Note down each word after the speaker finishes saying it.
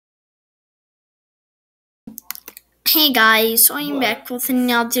Hey guys, so I'm back with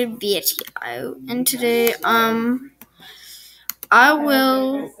another video, and today I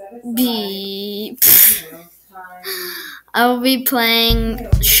will be playing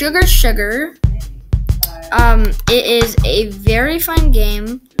Sugar Sugar. It is a very fun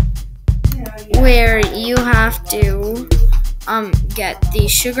game where you have to get the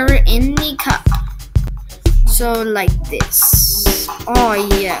sugar in the cup. So like this. Oh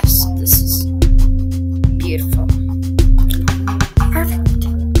yes, this is beautiful. Perfect.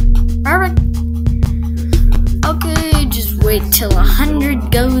 Okay, just wait till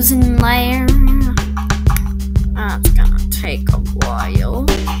 100 goes in there. That's gonna take a while.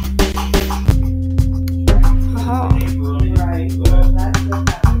 Oh.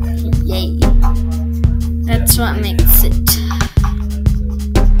 Yay. That's what makes it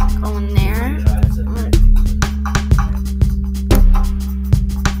go in there.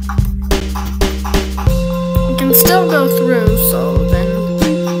 You can still go through, so then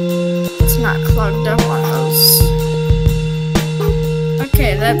it's not clogged up on those.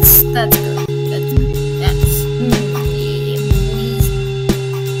 Okay, that's good. That's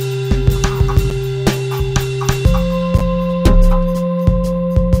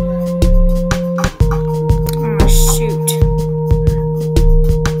oh shoot.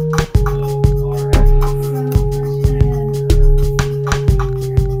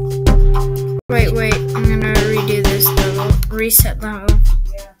 Wait, I'm gonna redo this level, reset level.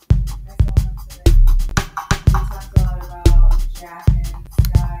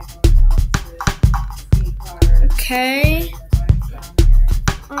 Okay.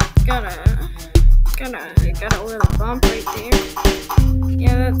 Oh, got a little bump right there.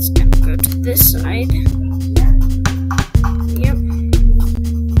 Yeah, that's gonna go to this side. Yep.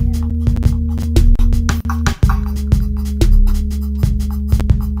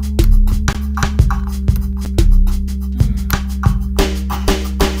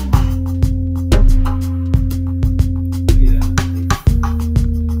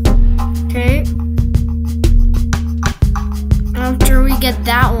 Okay. After we get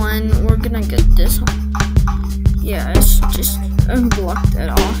that one, we're gonna get this one. Yeah, let's just unblock that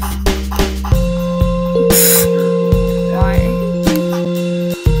off. Why?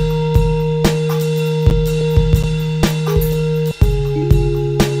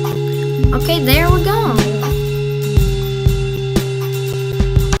 Okay, there we go.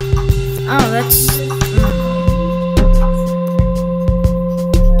 Oh, that's...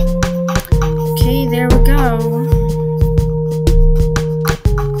 Okay, there we go.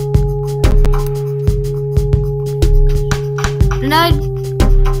 And I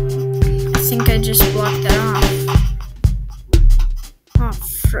think I just blocked that off. Oh,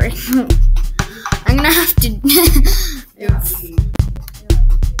 frick. I'm gonna have to...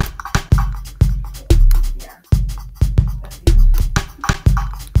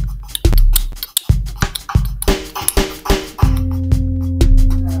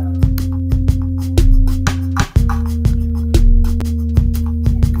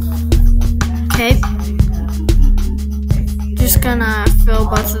 Okay. Just gonna fill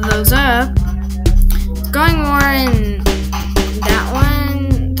both of those up. Going more in that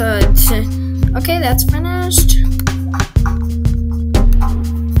one. Okay, that's finished.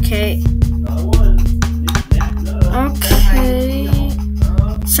 Okay.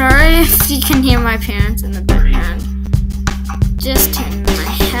 Sorry if you can hear my parents in the background. Just in my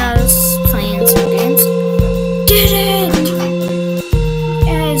house playing some games. Did it!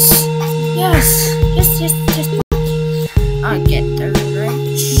 Yes. I'll get the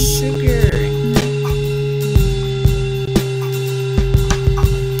right sugar.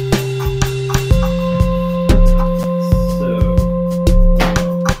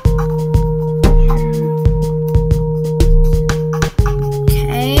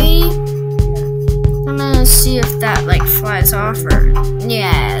 Okay. I'm gonna see if that like flies off or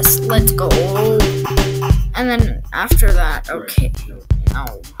yes, let's go. And then after that, okay.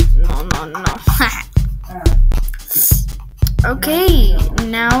 No. Okay,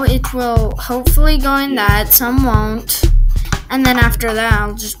 now it will hopefully go in that, some won't. And then after that,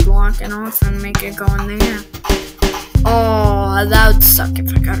 I'll just block it off and make it go in there. Oh, that would suck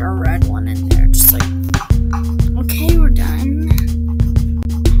if I got a red one in there. Just like, okay, we're done.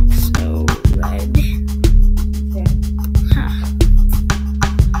 So, red. Huh.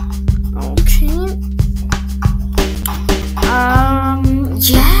 Okay.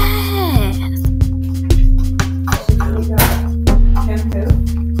 Yeah.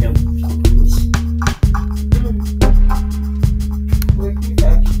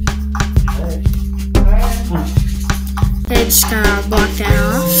 Okay, just gonna block that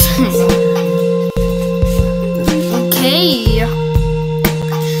off.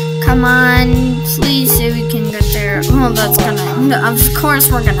 Come on, please say we can get there. Oh, that's gonna. Of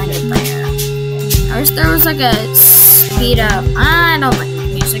course, we're gonna get there. I wish there was like a speed up. I don't like the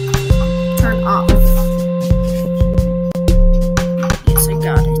music. Turn off. Yes, I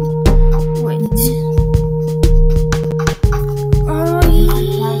got it. Wait. Oh yeah.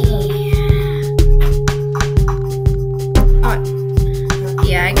 Oh,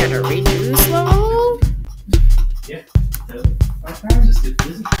 yeah. I gotta redo this level. Yeah. Our parents just get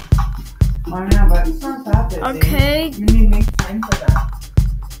busy. I know, but it's not that busy. Okay. You need to make time for that.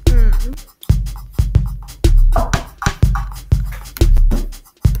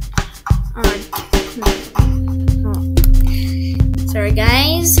 Sorry,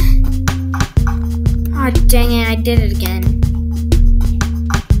 guys. Oh, dang it, I did it again.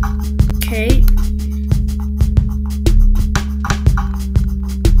 Okay.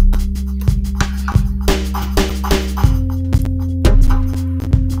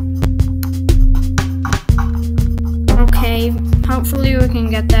 Okay, hopefully we can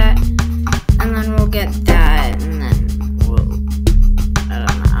get that, and then we'll get that, and then we'll, I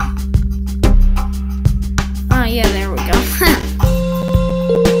don't know. Oh yeah, there we go.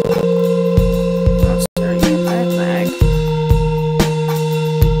 Oh, sorry, that lag.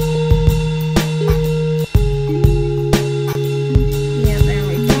 Yeah, there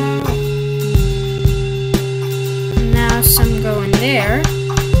we go. Now some go in there,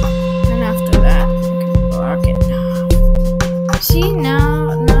 and after that, we can block it. See,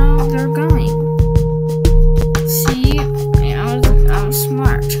 now they're going. See, I was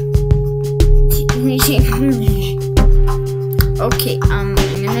smart. Okay, I'm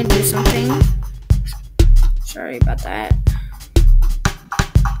gonna do something. Sorry about that.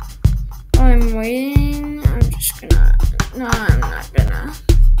 While I'm waiting, I'm just gonna. No, I'm not gonna.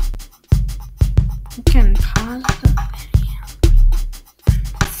 I can pause the video.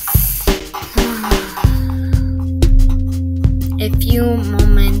 A few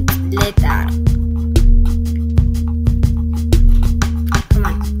moments later. Come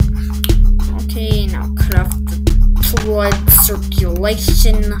on. Okay, now cut off the blood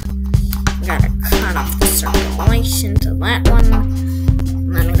circulation. Gotta cut off the circulation to that one.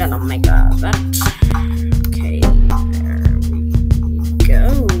 And then I gotta make that. Okay, there we go.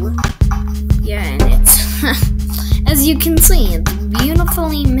 Yeah, and it's as you can see, it's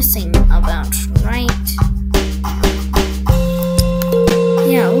beautifully missing about right.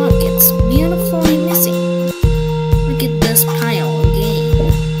 Yeah, look, it's beautifully missing. Look at this pile again.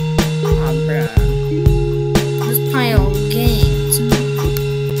 Oh, bruh. This pile of games.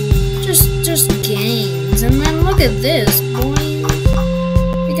 Just games. And then look at this, boys.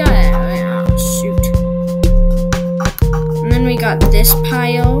 We got it. Oh, shoot. And then we got this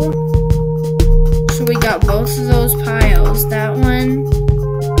pile. So we got both of those piles. That one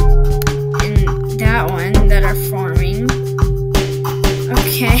and that one that are forming.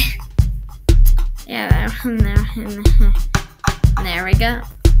 Okay. Yeah, there we go.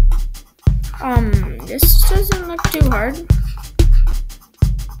 This doesn't look too hard.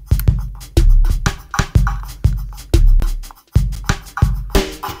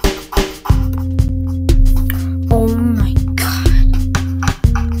 Oh my god.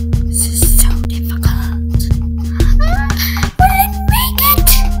 This is so difficult. Will it make it?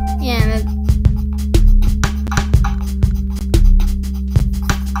 Yeah,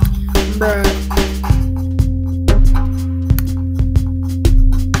 bruh.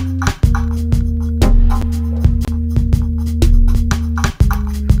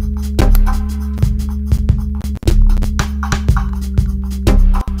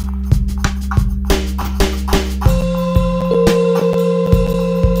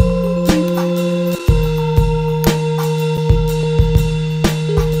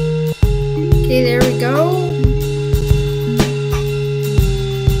 Okay, there we go.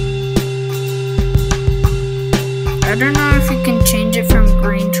 I don't know if you can change it from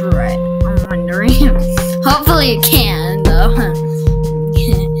green to red. I'm wondering. Hopefully you can, though.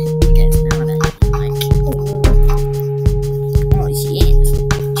 You guys know what I mean. Like, oh yes,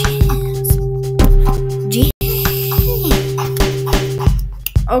 yes.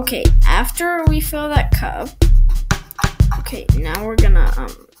 Okay, after we fill that cup. Okay, now we're gonna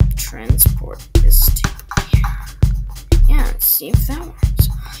transport this to here. Yeah, let's see if that works.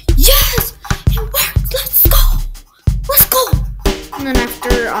 Yes, it worked. Let's go. Let's go. And then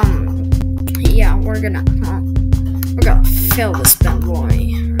after yeah, we're gonna fill this bad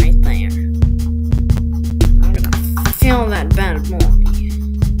boy right there. I'm gonna fill that bad boy.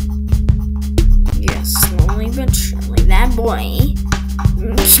 Yes, slowly but surely. That boy.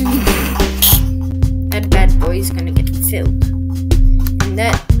 That bad boy is gonna get filled. And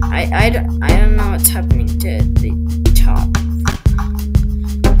that I don't know what's happening to the top.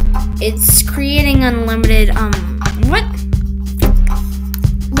 It's creating unlimited, what?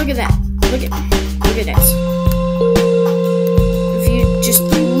 Look at that. Look at this. If you just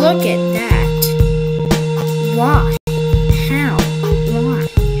look at that. Why? How? Why?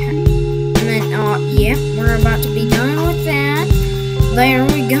 How? And then, yep, we're about to be done with that. There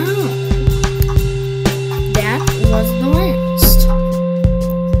we go. That was the last.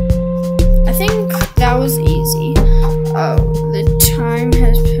 I think that was easy. Oh, the time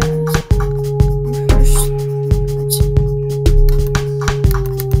has passed.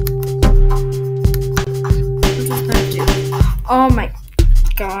 What does that do? Oh my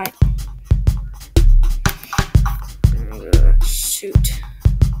god. Shoot.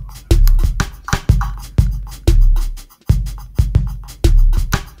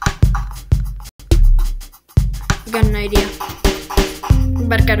 I got an idea.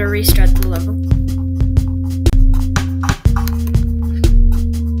 But I gotta restart the level.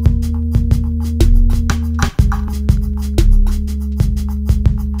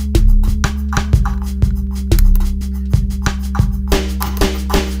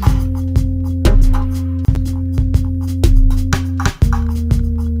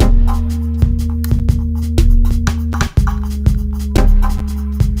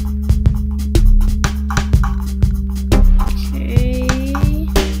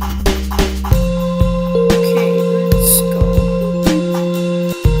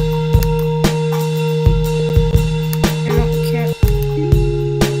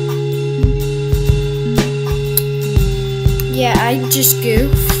 Yeah, I just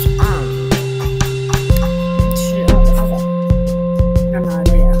goofed.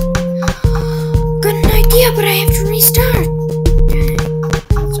 Got an idea, but I have to restart. Okay,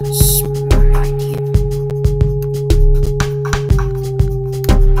 that's a smart idea.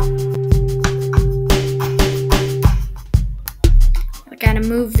 I gotta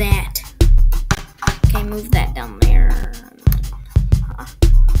move that. Okay, move that down there.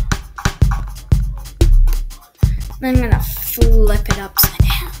 Then I'm gonna flip it upside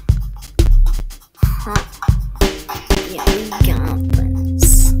down. Huh. Yeah, we got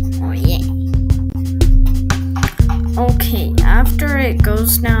this. Oh yeah. Okay, after it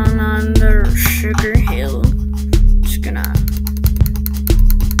goes down on the sugar hill, I'm just gonna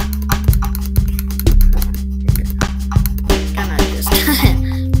just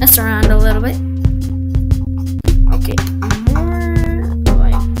mess around a little bit. Okay, more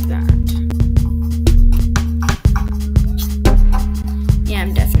like that. Yeah,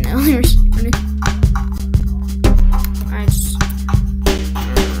 I'm definitely restarting. I just...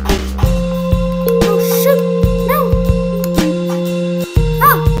 Oh, shoot! No!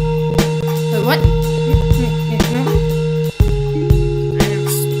 Oh! Wait, what? No.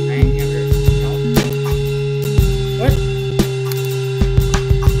 I never... No. What?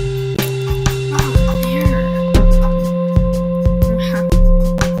 Oh, there.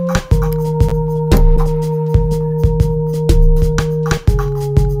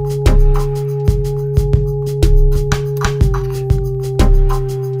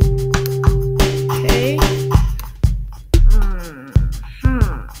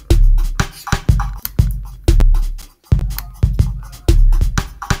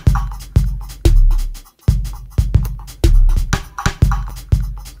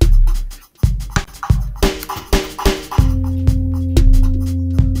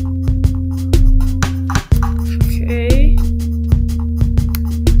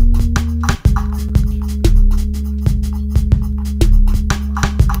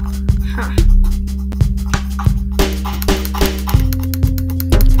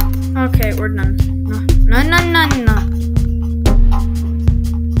 Okay, we're done. No.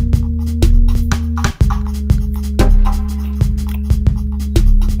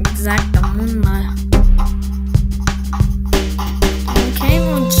 Exactamente. Okay,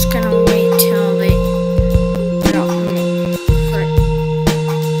 we're just gonna wait till they... No,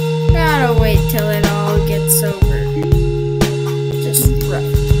 gotta wait till it all gets over. Just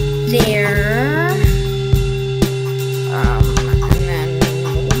right there. And then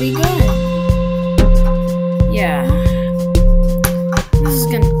we'll be good. Yeah. This is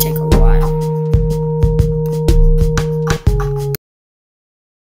gonna take a while.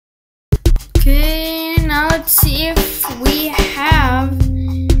 Okay, now let's see if we have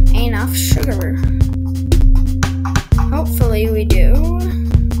enough sugar. Hopefully we do.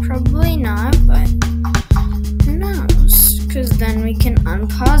 Probably not, but who knows? Because then we can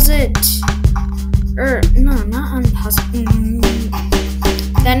unpause it. No, not unpause it.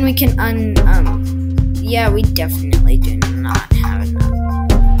 Then we can yeah, we definitely do not have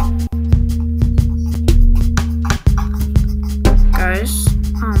enough.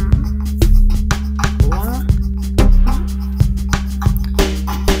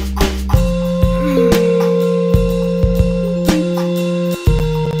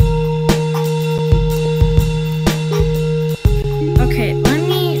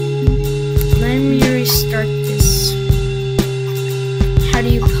 How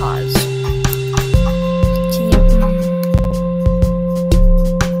do you pause? Can you?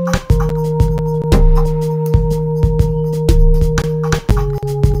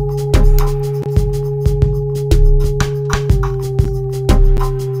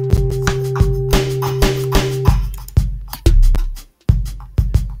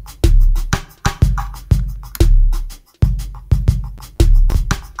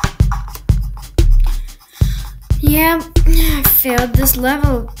 Yeah, I failed this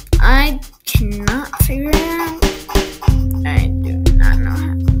level. I cannot figure it out. I do not know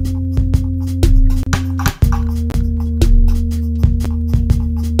how.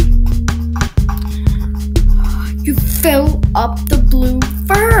 You fill up the blue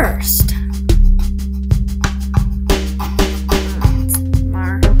first.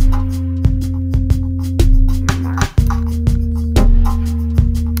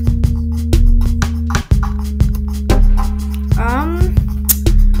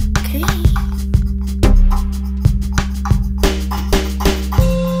 Okay.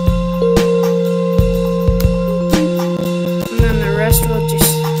 And then the rest will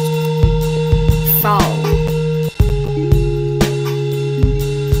just fall.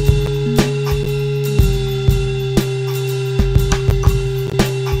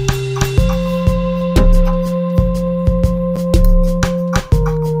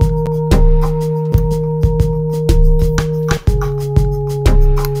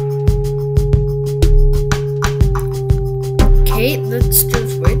 Okay, let's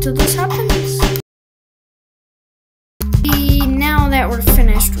just wait till this happens. Now that we're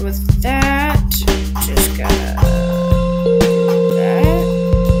finished with that, just gotta do that.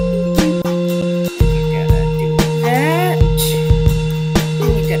 You gotta do that.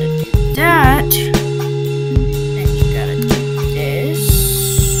 And you gotta do that. And you gotta do this.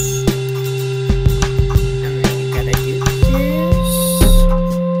 And then you gotta do this.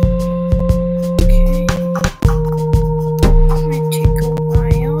 Okay. Might take a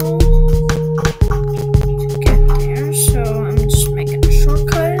while to get there, so I'm just making a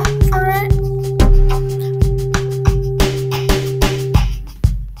shortcut for it.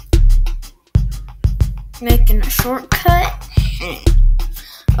 Making a shortcut.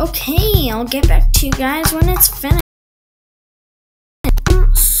 Okay, I'll get back to you guys when it's finished.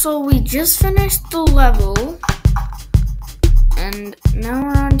 So we just finished the level, and now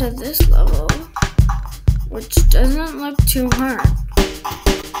we're on to this level, which doesn't look too hard.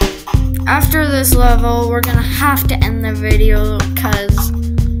 After this level, we're gonna have to end the video because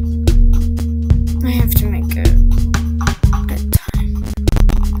I have to make a good time.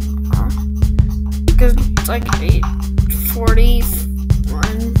 Because it's like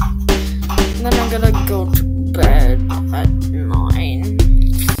 8:41. Then I'm gonna go to bed at 9.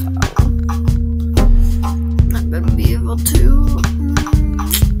 So I'm not gonna be able to.